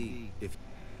can be if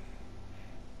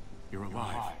you're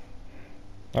alive.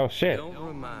 Oh, shit. Don't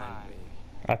remind me.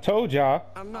 I told y'all.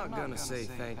 I'm not gonna say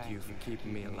thank you for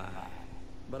keeping me alive,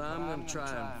 but I'm gonna try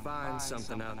and find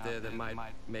something out there that might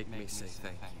make me say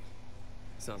thank you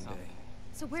someday.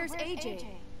 So where's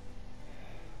AJ?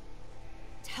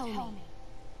 Tell me.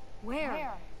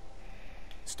 Where?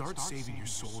 Start saving your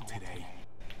soul today.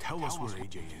 Tell us where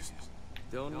AJ is.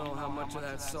 Don't know how much of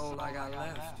that soul I got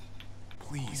left.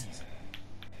 Please.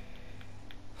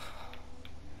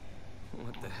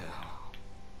 What the hell?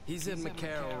 He's in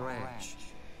McCarroll Ranch.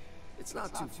 It's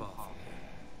not too far from here.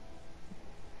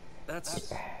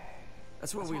 That's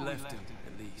where we left him,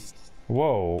 at least.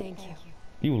 Whoa. Thank you.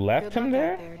 You left him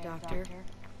there? Doctor.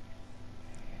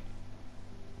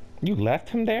 You left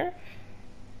him there?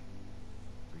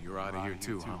 You're out of here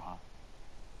too, huh?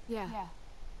 Yeah.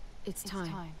 It's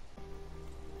time.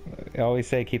 I always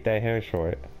say keep that hair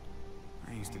short.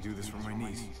 I used to do this for my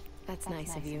niece. That's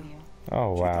nice of you.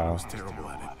 Oh, She thought I wow. was terrible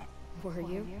at it. Were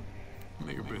you? None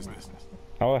of your business.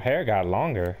 Oh, her hair got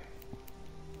longer.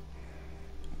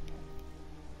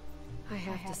 I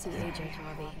have to see AJ,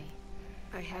 Javi.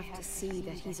 I have to see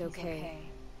that he's okay.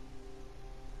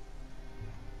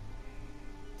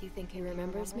 Do you think he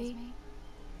remembers me?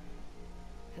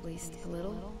 At least a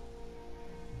little?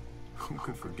 Who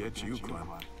could forget you, Clem?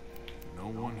 No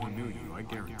one who knew you, I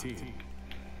guarantee it.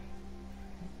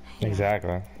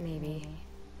 Exactly. Maybe.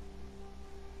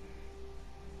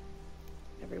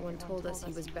 Everyone told us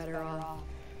he was better off.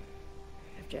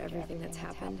 After everything that's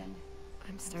happened,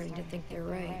 I'm starting to think they're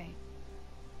right.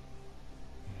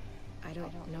 I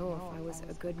don't know if I was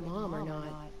a good mom or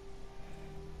not.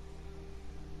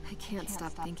 I can't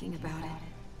stop thinking about it.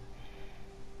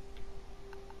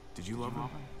 Did you love him?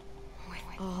 With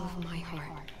all of my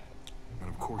heart. And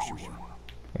of course you were.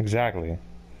 Exactly.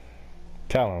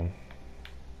 Tell him.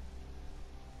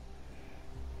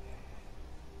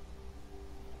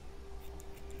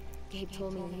 Gabe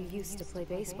told me you used to play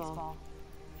baseball.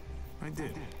 I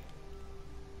did.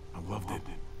 I loved it.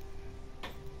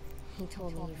 He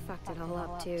told me you fucked it all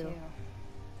up too.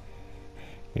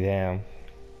 Damn.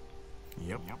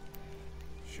 Yep.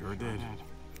 Sure did.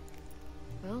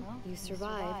 Well, you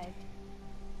survived.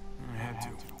 I had to.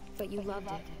 But you loved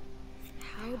it.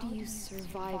 How do you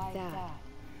survive that?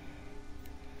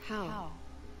 How?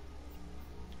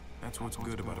 That's what's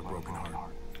good about a broken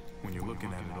heart. When you're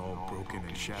looking at it all broken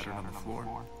and shattered on the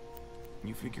floor,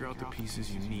 you figure out the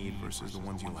pieces you need versus the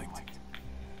ones you liked.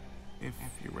 If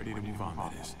you're ready to move on,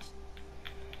 that is.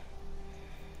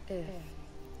 If.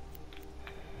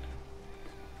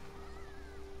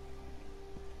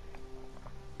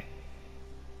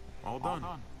 All done.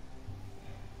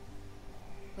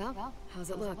 Well,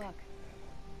 how's it look?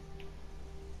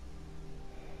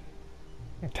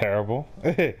 Terrible.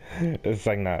 It's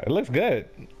like, nah, it looks good.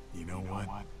 You know what?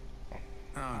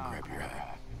 I'll grab your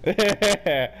hat.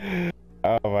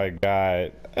 Oh my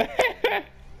god. I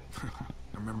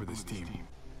remember this team.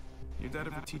 Your dad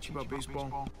ever teach you about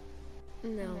baseball?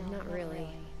 No, not really.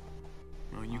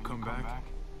 Well, you come back,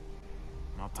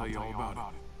 and I'll tell you all about it.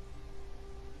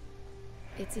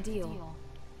 It's a deal.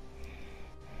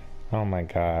 Oh my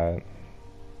god.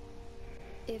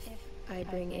 If I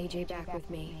bring AJ back with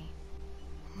me,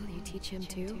 will you teach him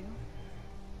too?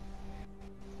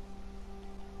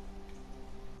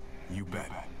 You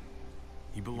bet.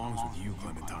 He belongs with you,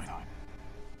 Clementine.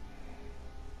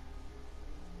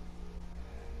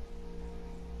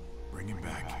 Bring him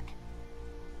back.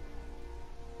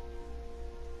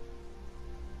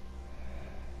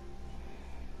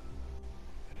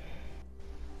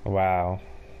 Wow.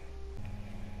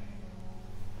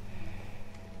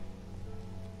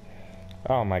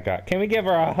 Oh my god. Can we give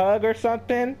her a hug or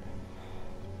something?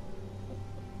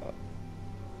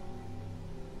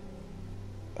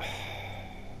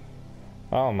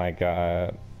 Oh my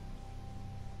god.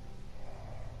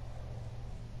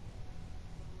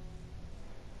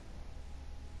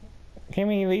 Can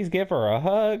we at least give her a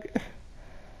hug?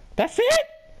 That's it?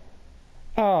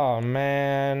 Oh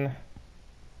man.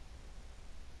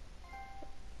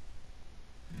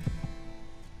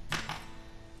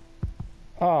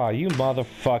 Oh, you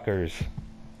motherfuckers.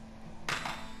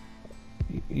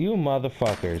 You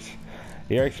motherfuckers.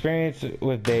 Your experience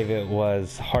with David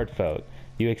was heartfelt.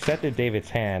 You accepted David's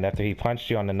hand after he punched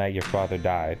you on the night your father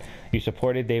died. You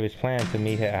supported David's plan to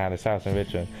meet him at his house in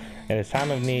Richmond. In his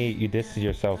time of need, you distanced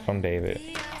yourself from David.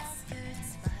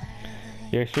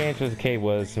 Your experience with Kate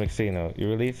was mixed signal.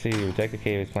 You rejected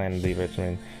Kate's plan to leave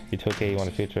Richmond. You told Kate you want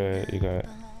a future. Your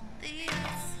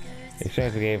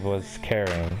experience with Kate was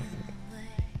caring.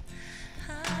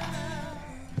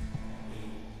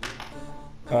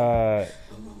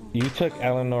 You took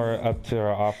Eleanor up to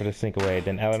her offer to sneak away.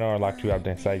 Then Eleanor locked you up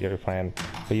inside your plan,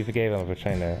 but you forgave him for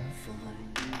betraying her.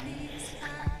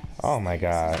 Oh my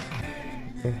god.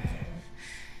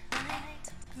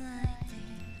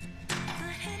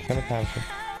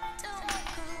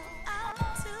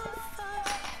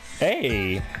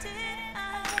 Hey!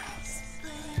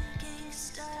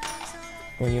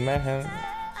 When you met him...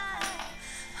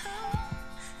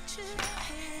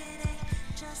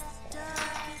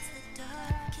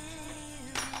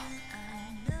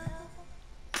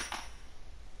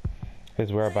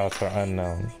 His whereabouts are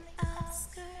unknown.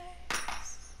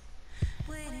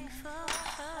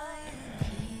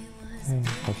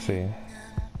 Let's see.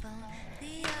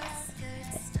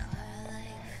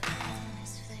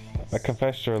 I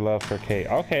confessed your love for Kate.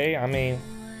 Okay, I mean,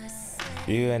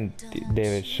 you and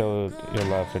David showed your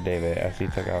love for David as he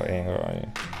took out anger on you.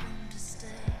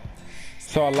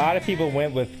 So a lot of people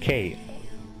went with Kate.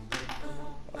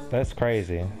 That's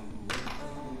crazy.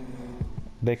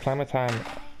 They Clementine.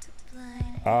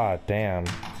 Ah, damn.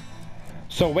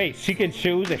 So wait, she can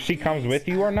choose if she comes with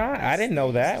you or not? I didn't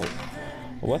know that.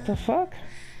 What the fuck?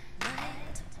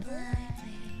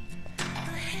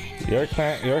 Your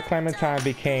Clementine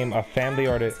became a family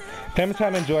order.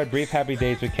 Clementine enjoyed brief happy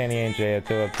days with Kenny and Jay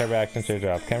until a terror accident took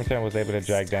her off. Clementine was able to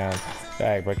drag down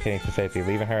bag, but Kenny to safety,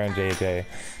 leaving her and JJ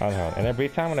on her own. In a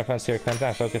brief time on the frontier,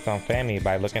 Clementine focused on family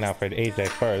by looking out for AJ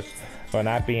first, while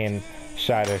not being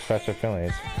shy to express her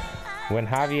feelings. When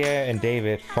Javier and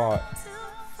David fought,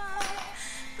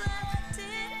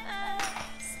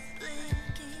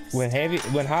 when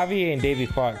Javier and David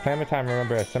fought, Clementine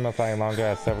remembered a similar fighting longer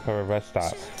at several cover rest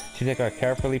stop. She took a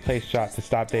carefully placed shot to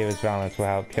stop David's violence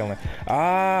without killing.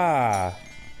 Ah!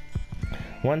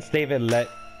 Once David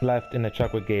left in the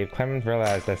truck with Gabe, Clement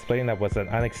realized that splitting up was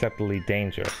unacceptably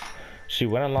dangerous. She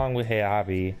went along with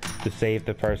Javi to save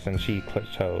the person she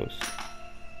chose.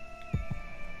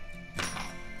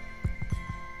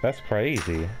 That's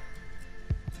crazy.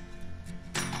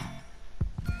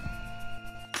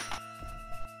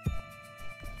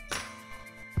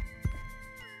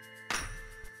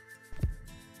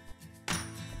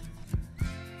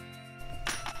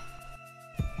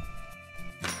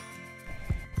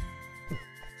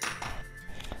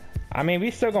 I mean,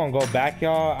 we still gonna go back,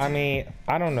 y'all. I mean,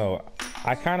 I don't know.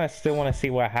 I kind of still want to see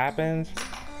what happens.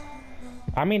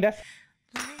 I mean, that's...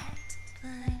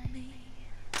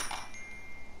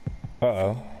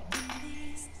 Uh-oh.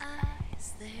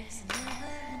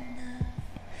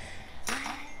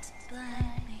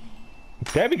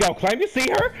 There we go, Clem. You see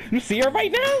her? You see her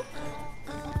right now?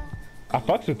 I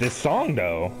fucks with this song,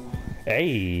 though.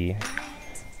 Hey.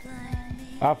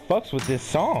 I fucks with this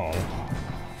song.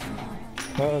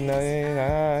 Oh, no,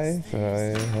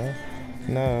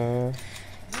 no.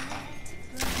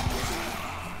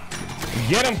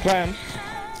 Get him, Clem.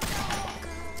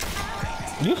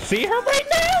 You see her right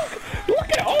now?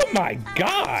 Look at, oh my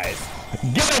god.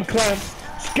 Get him, Clem.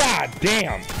 God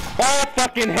damn. All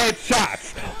fucking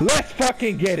headshots. Let's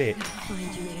fucking get it.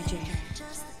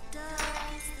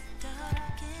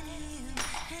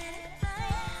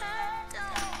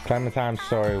 Clementine's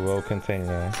story will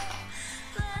continue.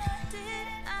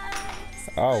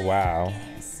 Oh wow.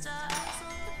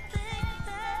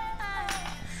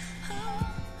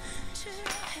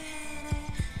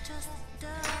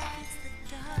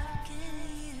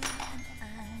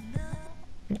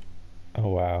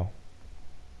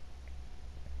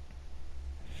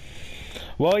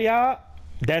 Well, y'all,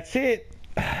 that's it.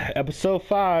 Episode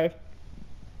 5.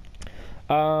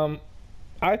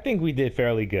 I think we did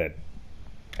fairly good.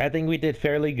 I think we did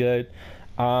fairly good.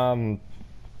 I mean,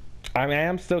 I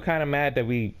am still kind of mad that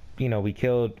we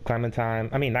killed Clementine.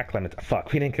 I mean, not Clementine.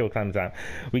 Fuck, we didn't kill Clementine.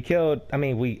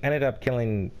 We ended up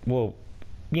killing, well,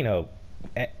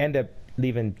 end up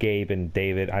leaving Gabe and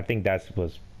David. I think that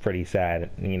was pretty sad.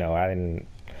 That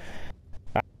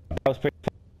was pretty,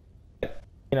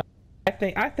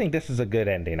 I think this is a good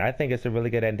ending. I think it's a really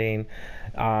good ending.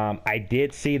 I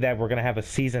did see that we're gonna have a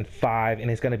season 5, and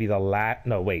it's gonna be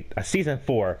a season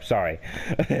 4. Sorry,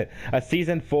 a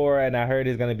season 4, and I heard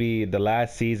it's gonna be the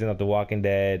last season of The Walking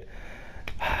Dead.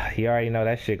 You already know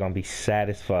that shit gonna be sad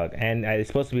as fuck, and it's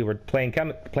supposed to be we're playing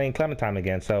Clementine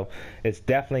again, so it's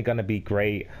definitely gonna be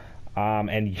great.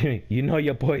 And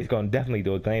your boy's gonna definitely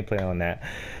do a gameplay on that.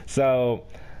 So.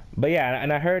 But yeah,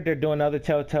 and I heard they're doing other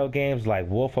Telltale games like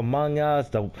Wolf Among Us,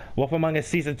 the Wolf Among Us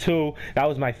Season 2.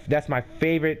 That's my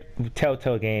favorite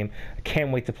Telltale game. I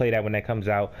can't wait to play that when that comes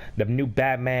out. The new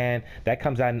Batman, that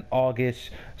comes out in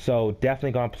August. So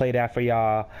definitely gonna play that for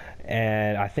y'all.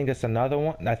 And I think it's another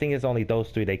one. I think it's only those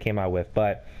 3 they came out with.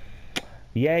 But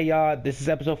yeah, y'all, this is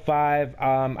episode 5.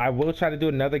 I will try to do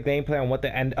another gameplay on what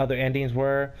the other endings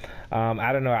were.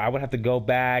 I don't know. I would have to go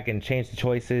back and change the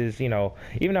choices. Even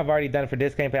though I've already done it for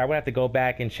this gameplay, I would have to go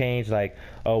back and change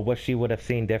what she would have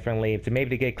seen differently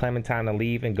to get Clementine to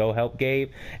leave and go help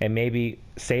Gabe and maybe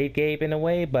save Gabe in a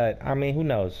way. But I mean, who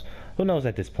knows? Who knows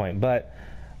at this point? But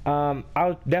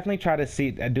I'll definitely try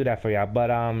to do that for y'all.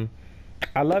 But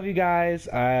I love you guys.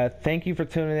 Thank you for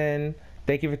tuning in.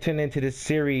 Thank you for tuning into this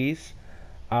series.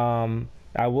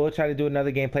 I will try to do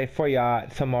another gameplay for y'all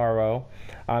tomorrow.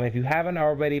 If you haven't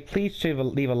already, please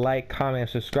leave a like, comment, and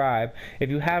subscribe. If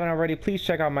you haven't already, please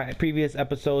check out my previous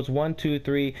episodes 1, 2,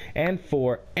 3, and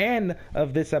 4, and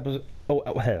of this episode. Oh,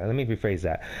 let me rephrase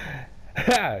that.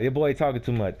 Your boy talking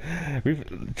too much.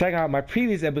 Check out my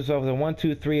previous episodes of 1,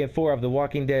 2, 3, and 4 of The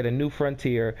Walking Dead: A New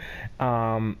Frontier.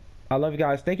 I love you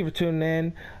guys. Thank you for tuning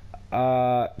in.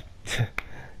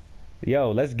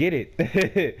 Yo, let's get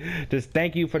it. Just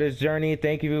thank you for this journey.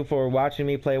 Thank you for watching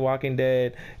me play Walking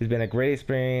Dead. It's been a great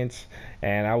experience,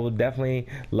 and I will definitely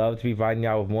love to be providing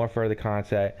y'all with more further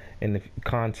content in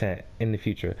the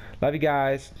future. Love you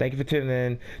guys. Thank you for tuning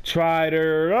in. Try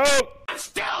to I'm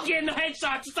still getting the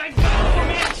headshots. It's like boom,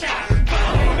 headshot, boom,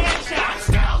 headshot. I'm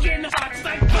still getting the shots. It's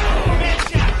like boom,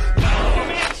 headshot.